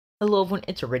Hello everyone,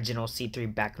 it's Original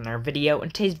C3 back in our video. In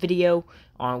today's video,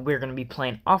 we're going to be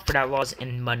playing Offroad Outlaws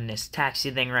and mudding this taxi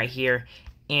thing right here,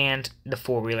 and the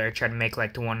four-wheeler I tried to make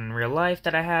like the one in real life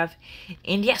that I have.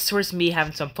 And yes, we're going to be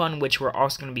having some fun, which we're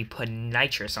also going to be putting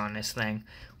nitrous on this thing,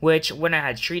 which when I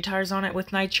had street tires on it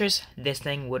with nitrous, this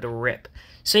thing would rip.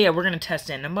 So yeah, we're going to test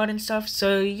it in the mud and stuff.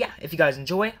 So yeah, if you guys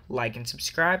enjoy, like and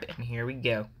subscribe, and here we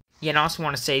go. Yeah, and I also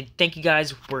want to say thank you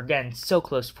guys. We're getting so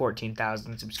close to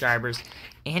 14,000 subscribers.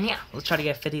 And yeah, let's try to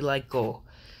get a 50 like goal.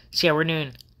 So yeah, we're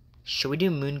doing... Should we do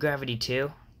moon gravity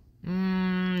too?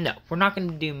 No, we're not going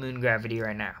to do moon gravity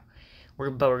right now.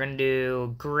 But we're going to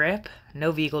do grip,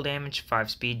 no vehicle damage,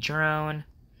 5-speed drone,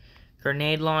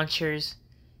 grenade launchers.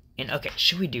 And okay,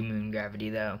 should we do moon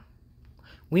gravity though?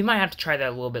 We might have to try that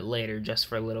a little bit later just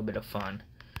for a little bit of fun.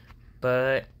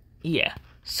 But yeah,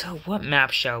 so what map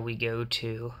shall we go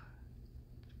to?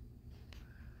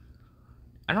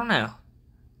 I don't know.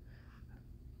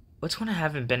 What's one I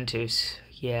haven't been to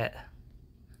yet?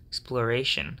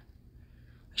 Exploration.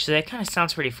 Actually, that kind of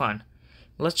sounds pretty fun.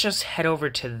 Let's just head over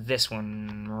to this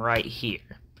one right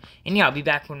here. And yeah, I'll be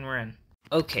back when we're in.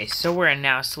 Okay, so we're in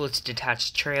now, so let's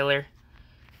detach the trailer.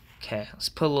 Okay, let's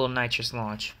put a little nitrous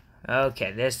launch.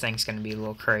 Okay, this thing's gonna be a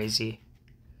little crazy.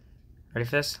 Ready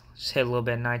for this? Just hit a little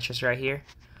bit of nitrous right here.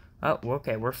 Oh,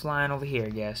 okay, we're flying over here, I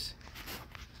guess.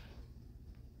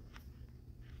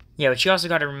 Yeah, but you also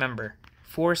gotta remember,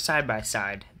 for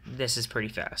side-by-side, this is pretty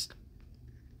fast.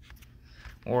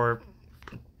 Or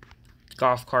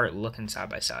golf cart looking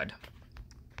side-by-side.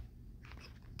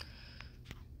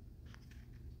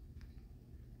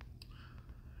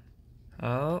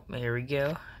 Oh, here we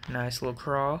go. Nice little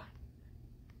crawl.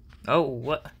 Oh,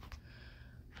 what?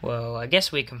 Well, I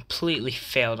guess we completely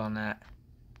failed on that.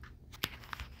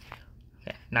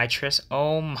 Okay, nitrous.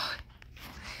 Oh my.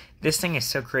 This thing is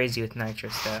so crazy with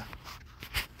nitrous, though.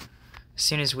 As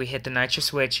soon as we hit the nitrous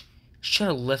switch, should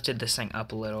have lifted this thing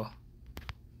up a little.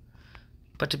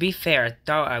 But to be fair, I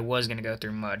thought I was going to go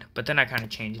through mud, but then I kind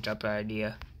of changed up the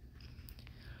idea.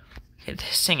 Okay,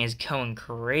 this thing is going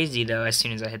crazy, though, as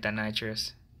soon as I hit that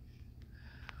nitrous.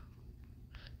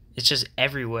 It's just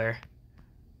everywhere.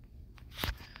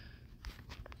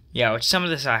 Yeah, which some of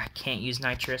this I can't use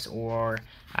nitrous, or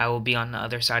I will be on the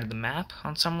other side of the map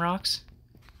on some rocks.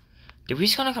 Did we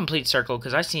just go in a complete circle?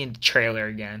 Because I see the trailer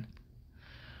again.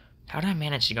 How did I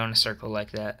manage to go in a circle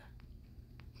like that?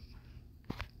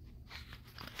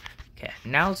 Okay,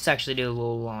 now let's actually do a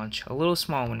little launch. A little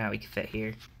small one that we can fit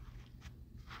here.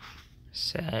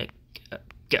 Set,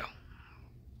 go.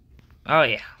 Oh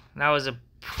yeah, that was a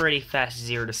pretty fast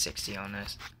 0 to 60 on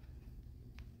this.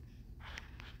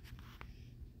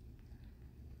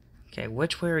 Okay,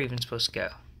 which way are we even supposed to go?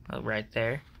 Oh, right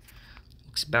there.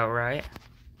 Looks about right.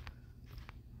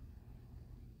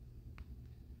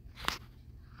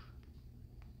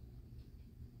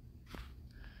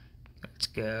 Let's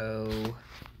go.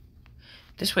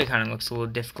 This way kind of looks a little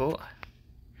difficult.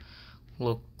 A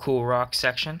little cool rock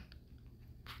section.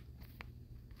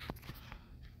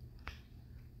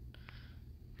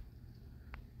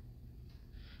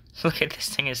 Look at this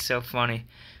thing, is so funny.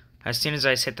 As soon as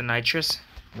I hit the nitrous,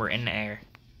 we're in the air.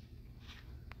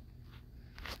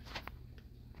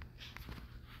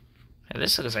 Now,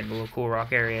 this looks like a little cool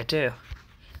rock area too.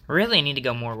 Really need to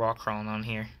go more rock crawling on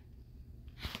here.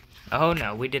 Oh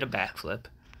no, we did a backflip.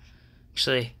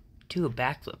 Actually, do a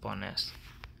backflip on this.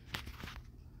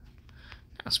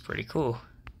 That's pretty cool.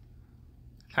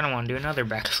 Kind of want to do another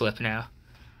backflip now.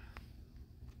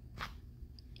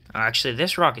 Actually,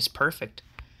 this rock is perfect.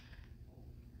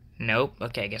 Nope.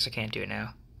 Okay, I guess I can't do it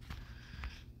now.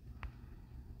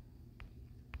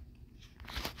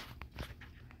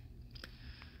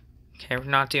 Okay, we're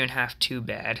not doing half too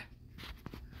bad.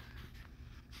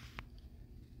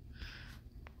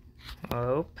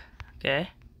 Oh, okay.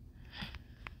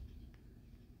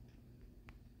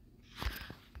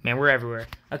 Man, we're everywhere.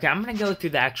 Okay, I'm gonna go through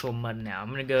the actual mud now. I'm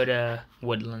gonna go to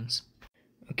woodlands.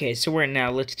 Okay, so we're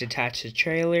now. Let's detach the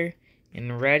trailer.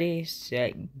 And ready,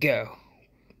 set, go.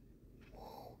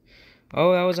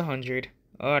 Oh, that was 100.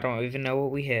 Oh, I don't even know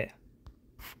what we hit.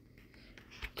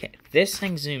 Okay, this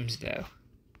thing zooms though.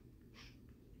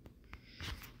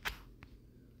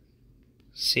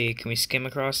 See, can we skim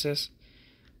across this?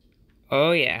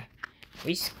 Oh yeah,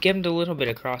 we skimmed a little bit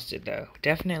across it though.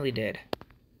 Definitely did.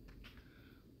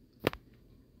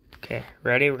 Okay,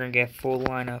 ready? We're gonna get full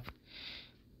lineup.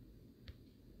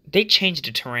 They changed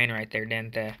the terrain right there,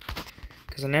 didn't they?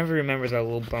 Because I never remember that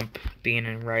little bump being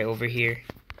in right over here.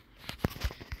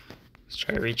 Let's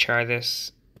try to retry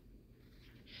this.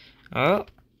 Oh,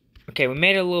 okay, we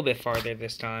made it a little bit farther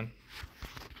this time.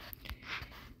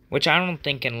 Which I don't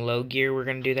think in low gear we're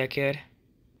going to do that good.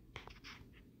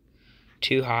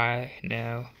 Too high,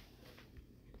 no.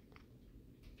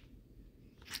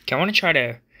 Okay, I want to try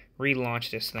to relaunch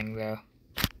this thing, though.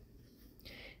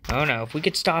 Oh no, if we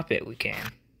could stop it, we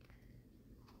can.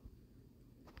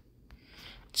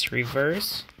 Let's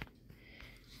reverse.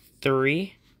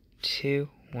 3, 2,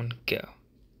 1, go.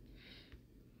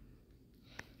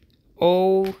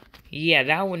 Oh, yeah,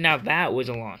 that one. Now that was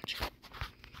a launch.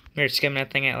 We were skimming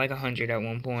that thing at like 100 at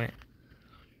one point.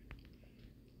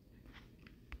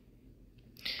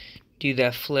 Do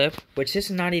that flip, which this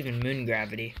is not even moon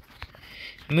gravity.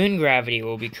 Moon gravity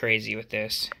will be crazy with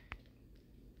this.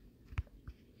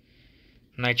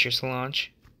 Nitrous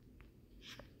launch.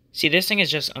 See, this thing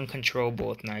is just uncontrollable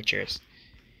with nitrous.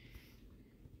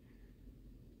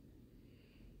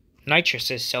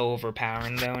 Nitrous is so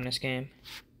overpowering, though, in this game.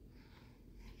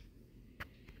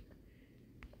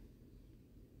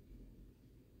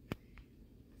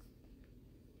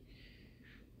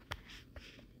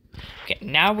 Okay,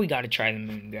 now we gotta try the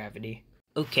moon gravity.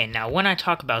 Okay, now when I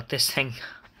talk about this thing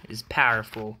is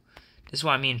powerful, this is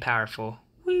what I mean powerful.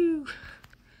 Woo!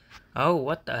 Oh,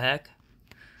 what the heck?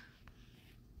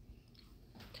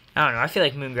 I don't know, I feel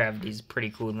like moon gravity is a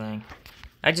pretty cool thing.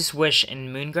 I just wish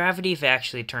in moon gravity if it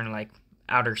actually turned like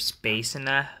outer space in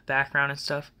the background and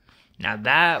stuff. Now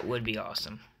that would be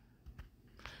awesome.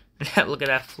 Look at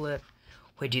that flip.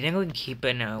 Wait, do you think we can keep it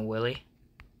in a wheelie?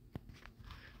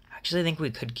 I actually think we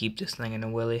could keep this thing in a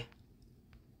wheelie.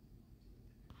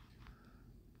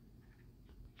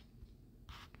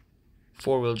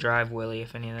 Four-wheel drive wheelie,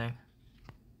 if anything.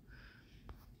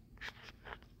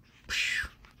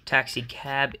 Taxi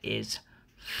cab is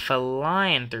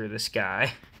flying through the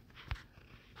sky.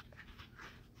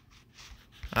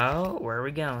 Oh, where are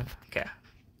we going? Okay.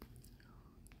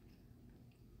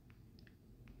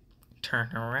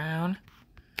 Turn around.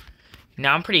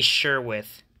 Now I'm pretty sure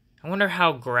with... I wonder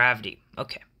how gravity...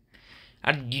 Okay.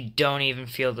 You don't even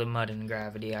feel the mud in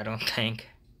gravity, I don't think.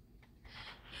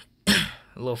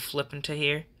 A little flip into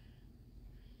here.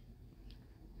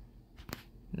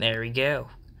 There we go.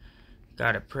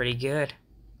 Got it pretty good.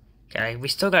 Okay, we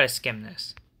still gotta skim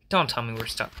this. Don't tell me we're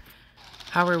stuck.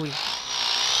 How are we...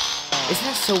 Isn't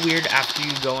that so weird after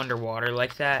you go underwater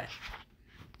like that?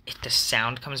 If the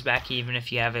sound comes back even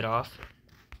if you have it off.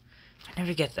 I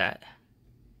never get that.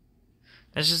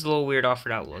 That's just a little weird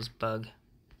Offroad Outlaws bug.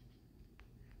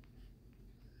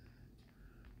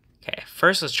 Okay,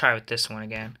 first let's try with this one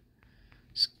again.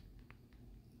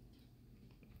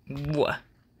 What?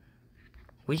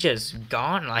 We just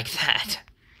gone like that.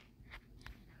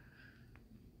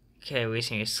 Okay, we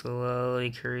just need to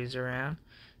slowly cruise around.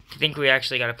 I think we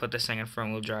actually got to put this thing in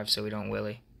front wheel drive so we don't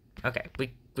wheelie. Okay,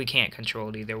 we can't control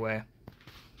it either way.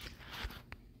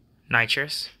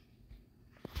 Nitrous.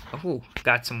 Oh,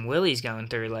 got some wheelies going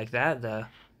through like that though.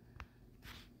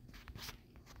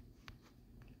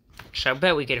 So I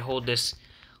bet we could hold this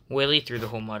wheelie through the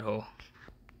whole mud hole.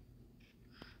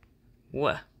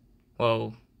 What?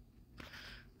 Whoa.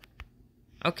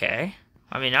 Okay.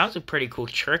 I mean, that was a pretty cool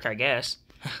trick, I guess.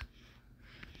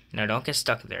 No, don't get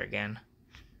stuck there again.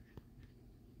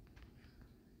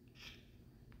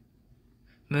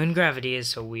 Moon gravity is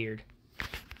so weird.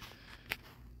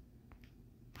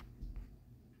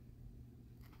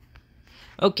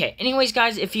 Okay, anyways,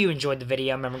 guys, if you enjoyed the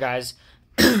video, remember, guys,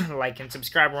 like and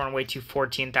subscribe. We're on our way to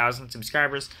 14,000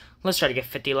 subscribers. Let's try to get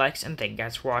 50 likes, and thank you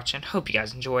guys for watching. Hope you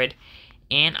guys enjoyed,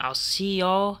 and I'll see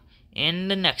y'all in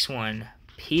the next one.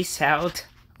 Peace out.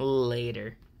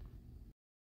 Later.